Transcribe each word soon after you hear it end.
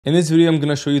In this video, I'm going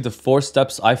to show you the 4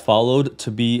 steps I followed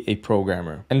to be a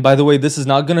programmer. And by the way, this is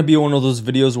not going to be one of those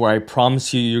videos where I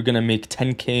promise you're going to make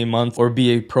 10K a month or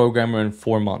be a programmer in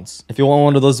 4 months. If you want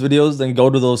one of those videos, then go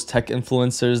to those tech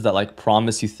influencers that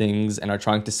promise you things and are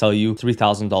trying to sell you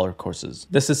 $3,000 courses.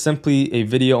 This is simply a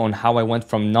video on how I went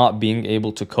from not being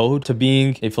able to code to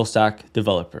being a full stack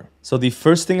developer. So the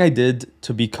first thing I did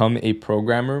to become a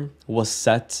programmer was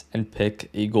set and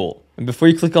pick a goal. And before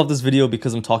you click off this video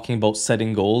because I'm talking about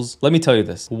setting goals, let me tell you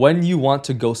this. When you want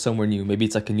to go somewhere new, maybe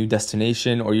it's a new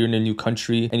destination or you're in a new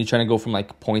country and you're trying to go from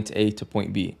point A to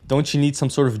point B, don't you need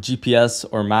some sort of GPS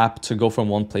or map to go from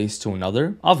one place to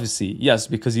another? Obviously, yes,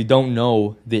 because you don't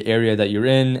know the area that you're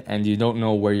in and you don't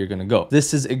know where you're going to go.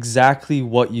 This is exactly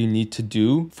what you need to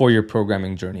do for your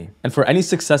programming journey. And for any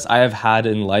success I have had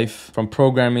in life, from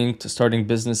programming to starting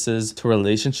businesses to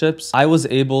relationships, I was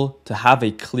able to have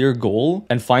a clear goal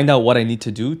and find out what I need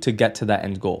to do to get to that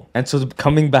end goal. And so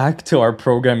coming back to our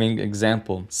programming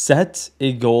example, set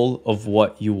a goal of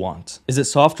what you want. Is it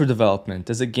software development?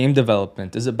 Is it game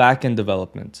development? Is it backend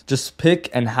development? Just pick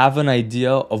and have an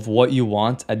idea of what you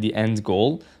want at the end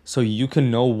goal so you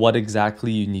can know what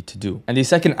exactly you need to do. And the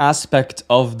second aspect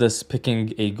of this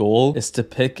picking a goal is to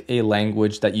pick a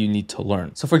language that you need to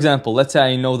learn. So for example, let's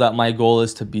say I know that my goal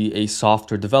is to be a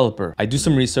software developer. I do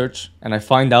some research and I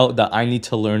find out that I need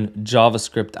to learn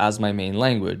JavaScript as my main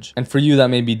language. And for you, that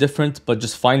may be different, but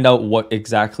just find out what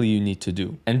exactly you need to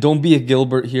do. And don't be a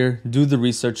Gilbert here. Do the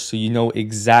research so you know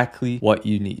exactly what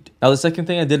you need. Now, the second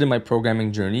thing I did in my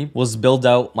programming journey was build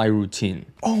out my routine.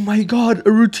 Oh my God,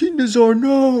 a routine is our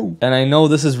no. And I know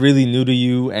this is really new to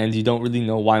you and you don't really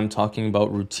know why I'm talking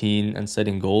about routine and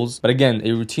setting goals. But again,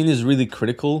 a routine is really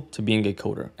critical to being a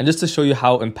coder. And just to show you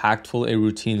how impactful a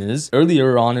routine is,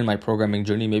 earlier on in my programming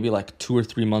journey, maybe 2 or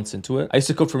 3 months into it, I used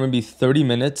to code for maybe 30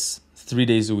 minutes 3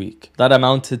 days a week. That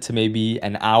amounted to maybe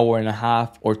an hour and a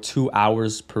half or 2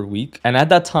 hours per week. And at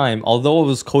that time, although I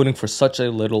was coding for such a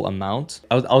little amount,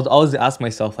 I would always ask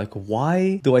myself,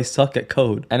 why do I suck at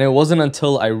code? And it wasn't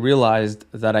until I realized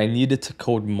that I needed to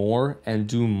code more and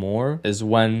do more is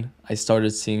when I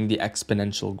started seeing the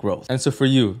exponential growth. And so for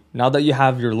you, now that you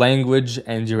have your language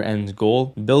and your end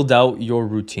goal, build out your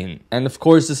routine. And of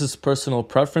course, this is personal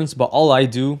preference, but all I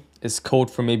do is code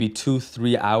for maybe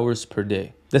 2-3 hours per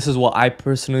day. This is what I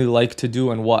personally like to do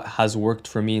and what has worked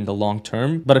for me in the long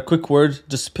term. But a quick word,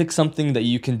 just pick something that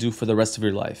you can do for the rest of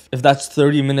your life. If that's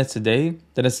 30 minutes a day,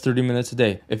 then it's 30 minutes a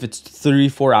day. If it's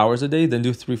 3-4 hours a day, then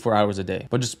do 3-4 hours a day.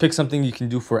 But just pick something you can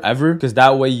do forever, because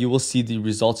that way you will see the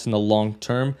results in the long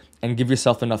term and give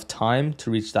yourself enough time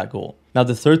to reach that goal. Now,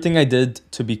 the third thing I did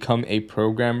to become a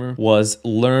programmer was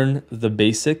learn the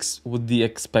basics with the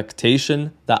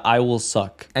expectation that I will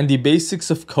suck. And the basics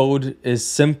of code is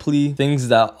simply things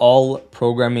that all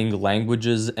programming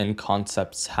languages and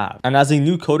concepts have. And as a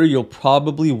new coder, you'll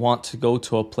probably want to go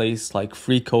to a place like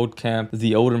FreeCodeCamp,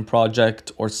 the Odin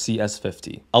Project, or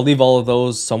CS50. I'll leave all of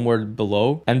those somewhere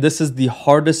below. And this is the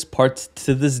hardest part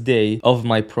to this day of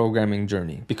my programming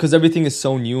journey, because everything is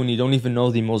so new and you don't even know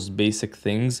the most basic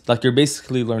things. You're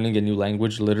basically learning a new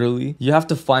language, literally. You have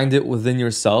to find it within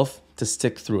yourself to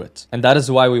stick through it. And that is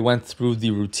why we went through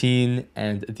the routine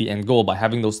and the end goal. By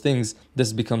having those things,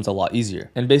 this becomes a lot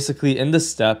easier. And basically in this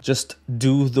step, just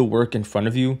do the work in front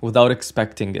of you without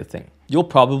expecting a thing. You'll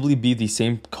probably be the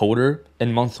same coder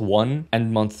in month 1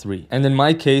 and month 3. And in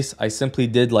my case, I simply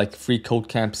did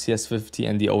FreeCodeCamp, CS50,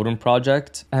 and the Odin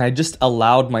Project. And I just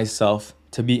allowed myself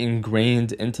to be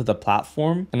ingrained into the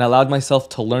platform and allowed myself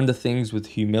to learn the things with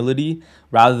humility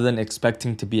rather than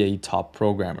expecting to be a top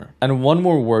programmer. And one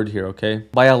more word here, okay?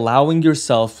 By allowing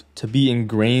yourself to be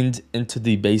ingrained into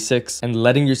the basics and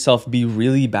letting yourself be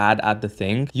really bad at the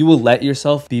thing, you will let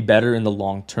yourself be better in the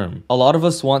long term. A lot of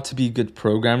us want to be good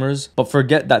programmers, but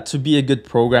forget that to be a good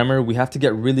programmer, we have to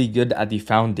get really good at the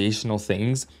foundational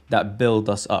things that build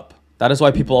us up. That is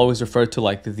why people always refer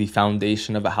to the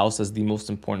foundation of a house as the most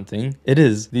important thing. It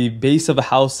is. The base of a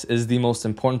house is the most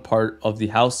important part of the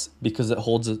house because it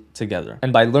holds it together.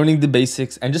 And by learning the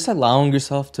basics and just allowing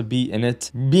yourself to be in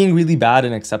it, being really bad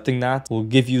and accepting that will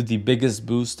give you the biggest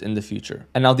boost in the future.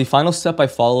 And now the final step I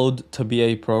followed to be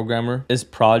a programmer is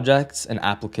projects and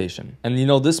application. And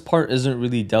this part isn't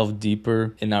really delved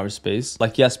deeper in our space.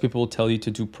 Yes, people will tell you to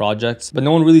do projects, but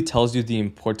no one really tells you the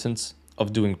importance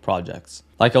of doing projects.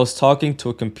 I was talking to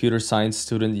a computer science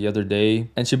student the other day,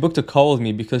 and she booked a call with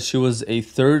me because she was a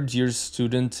third-year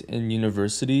student in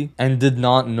university and did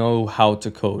not know how to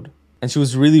code. And she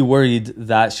was really worried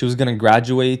that she was gonna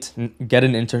graduate, get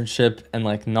an internship, and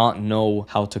like not know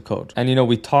how to code. And you know,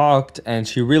 we talked and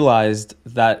she realized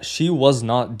that she was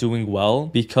not doing well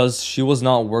because she was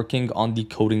not working on the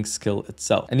coding skill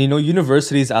itself. And you know,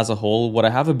 universities as a whole, what I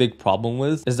have a big problem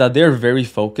with is that they're very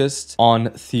focused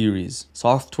on theories,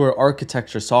 software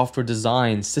architecture, software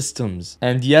design, systems.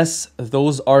 And yes,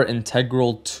 those are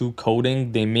integral to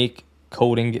coding. They make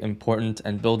coding important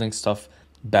and building stuff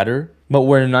better. But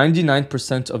where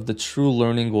 99% of the true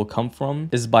learning will come from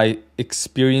is by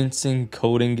experiencing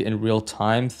coding in real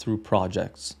time through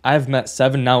projects. I have met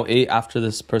 7, now 8 after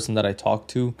this person that I talked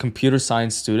to, computer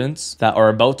science students that are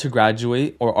about to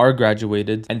graduate or are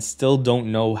graduated and still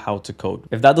don't know how to code.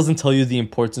 If that doesn't tell you the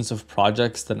importance of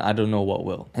projects, then I don't know what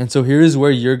will. And so here is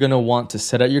where you're gonna want to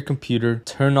sit at your computer,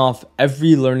 turn off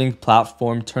every learning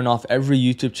platform, turn off every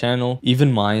YouTube channel,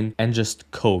 even mine, and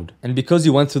just code. And because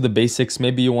you went through the basics,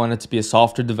 maybe you wanted to be a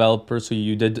software developer, so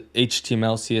you did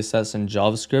HTML, CSS, and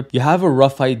JavaScript, you have a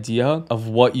rough idea of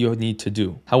what you need to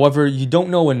do. However, you don't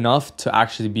know enough to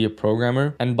actually be a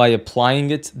programmer, and by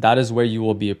applying it, that is where you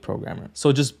will be a programmer.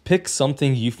 So just pick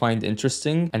something you find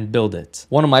interesting and build it.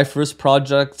 One of my first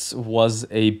projects was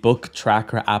a book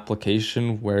tracker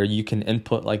application where you can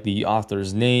input like the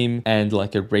author's name and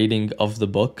like a rating of the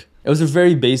book. It was a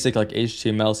very basic like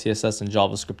HTML, CSS, and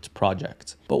JavaScript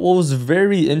project. But what was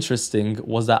very interesting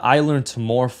was that I learned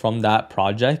more from that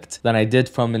project than I did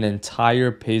from an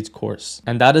entire paid course.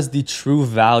 And that is the true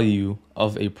value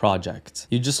of a project.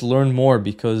 You just learn more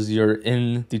because you're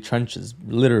in the trenches,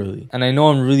 literally. And I know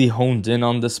I'm really honed in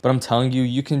on this, but I'm telling you,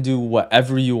 you can do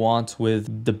whatever you want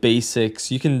with the basics.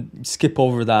 You can skip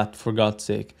over that for God's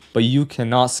sake, but you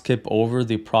cannot skip over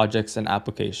the projects and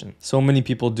application. So many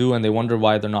people do, and they wonder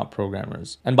why they're not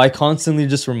programmers. And by constantly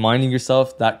just reminding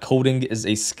yourself that coding is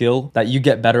a skill that you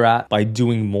get better at by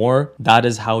doing more, that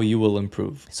is how you will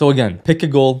improve. So again, pick a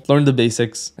goal, learn the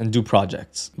basics, and do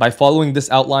projects. By following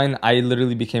this outline, I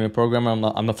literally became a programmer.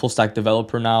 I'm a full stack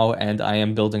developer now, and I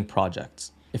am building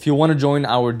projects. If you want to join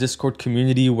our Discord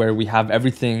community where we have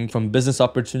everything from business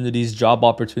opportunities, job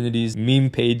opportunities, meme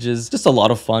pages, just a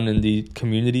lot of fun in the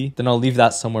community, then I'll leave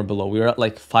that somewhere below. We're at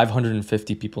like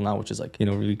 550 people now, which is like, you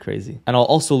know, really crazy. And I'll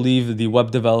also leave the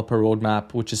web developer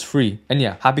roadmap, which is free. And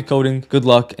yeah, happy coding, good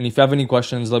luck. And if you have any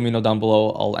questions, let me know down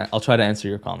below. I'll try to answer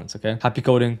your comments, okay? Happy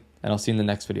coding, and I'll see you in the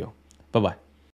next video. Bye-bye.